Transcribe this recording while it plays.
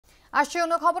আসছে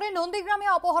অন্য খবরে, নন্দীগ্রামে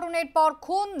অপহরণের পর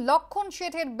খুন লক্ষণ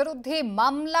শেঠের বিরুদ্ধে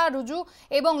মামলা রুজু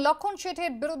এবং লক্ষণ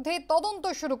শেঠের বিরুদ্ধে তদন্ত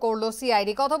শুরু করলো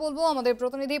সিআইডি। কথা বলবো আমাদের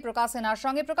প্রতিনিধি প্রকাশ সেনার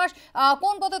সঙ্গে। প্রকাশ,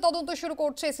 কোন পথে তদন্ত শুরু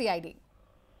করছে সিআইডি?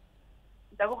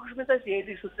 দেখো সুস্মিতা,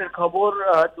 সিআইডি সূত্রের খবর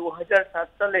 2007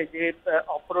 সালে যে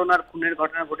অপহরণ আর খুনের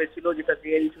ঘটনা ঘটেছিল, যেটা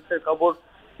সিআইডি সূত্রের খবর,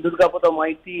 দুর্গাপদ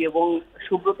মাইতি এবং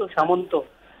সুব্রত সামন্ত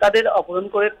তাদের অপহরণ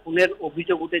করে খুনের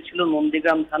অভিযোগ উঠেছিল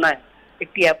নন্দীগ্রাম থানায়।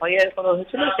 একটি এফআইআর করা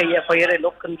হয়েছিল, সেই এফআইআর এ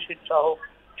লক্ষণ শেঠ সহ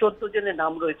 14 জনের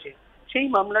নাম রয়েছে। সেই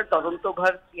মামলার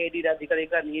তদন্তভার সিআইডির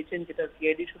আধিকারিকরা নিয়েছেন, যেটা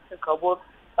সিআইডি সূত্রের খবর।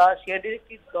 সিআইডির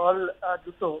একটি দল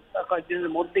দ্রুত কয়েকদিনের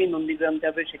মধ্যেই নন্দীগ্রাম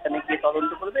যাবে, সেখানে গিয়ে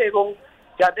তদন্ত করবে এবং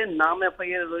যাদের নাম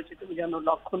এফআইআর রয়েছে, তুমি জানো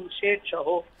লক্ষণ শেঠ সহ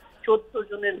 14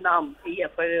 জনের নাম এই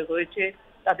এফআইআর রয়েছে।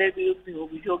 তাদের বিরুদ্ধে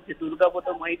অভিযোগ যে দুর্গাপদ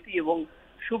মাইতি এবং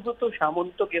সুব্রত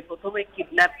সামন্তকে প্রথমে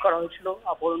কিডন্যাপ করা হয়েছিল,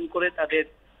 অপহরণ করে তাদের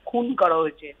খুন করা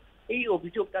হয়েছে। এই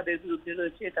অভিযোগ তাদের বিরুদ্ধে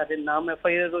রয়েছে, তাদের নাম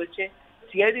এফআইআর রয়েছে।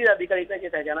 সিআইডির আধিকারিকরা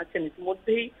যেটা জানাচ্ছেন,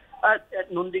 ইতিমধ্যেই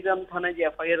নন্দীগ্রাম থানায় যে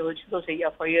এফআইআর হয়েছিল, সেই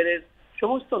এফআইআর এর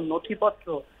সমস্ত নথিপত্র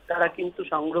তারা কিন্তু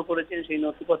সংগ্রহ করেছেন। সেই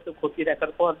নথিপত্র খতিয়ে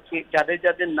দেখার পর যাদের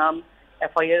যাদের নাম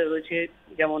এফআইআর রয়েছে,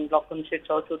 যেমন লক্ষণ শেঠ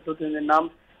সহ 14 জনের নাম,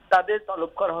 তাদের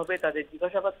তলব করা হবে, তাদের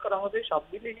জিজ্ঞাসাবাদ করা হবে। সব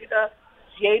মিলিয়ে যেটা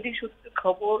সিআইডি সূত্রে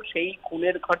খবর, সেই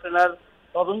খুনের ঘটনার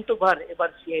তদন্তভার এবার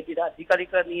সিআইডির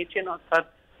আধিকারিকরা নিয়েছেন, অর্থাৎ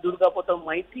দুর্গাপদ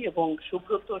মাইতি এবং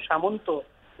সুব্রত সামন্ত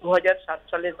 2007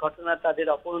 সালের ঘটনা, তাদের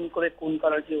অপহরণ করে খুন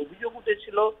করার যে অভিযোগ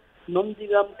উঠেছিল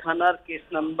নন্দীগ্রাম থানার কেস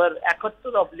নাম্বার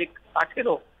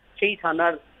 71/18, সেই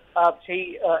থানার সেই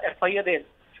এফআইআর এর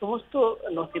সমস্ত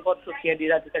নথিপত্র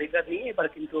সিআইডির আধিকারিকরা নিয়ে এবার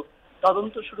কিন্তু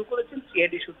তদন্ত শুরু করেছেন।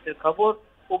 সিআইডি সূত্রের খবর,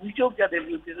 অভিযোগ যাদের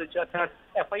বিরুদ্ধে রয়েছে, অর্থাৎ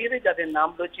এফআইআর এ যাদের নাম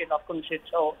রয়েছে লক্ষণ শেঠ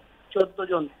সহ 14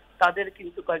 জন, তাদের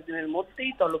কিন্তু কয়েকদিনের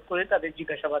মধ্যেই তলব করে তাদের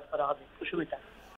জিজ্ঞাসাবাদ করা হবে। সুস্মিতা।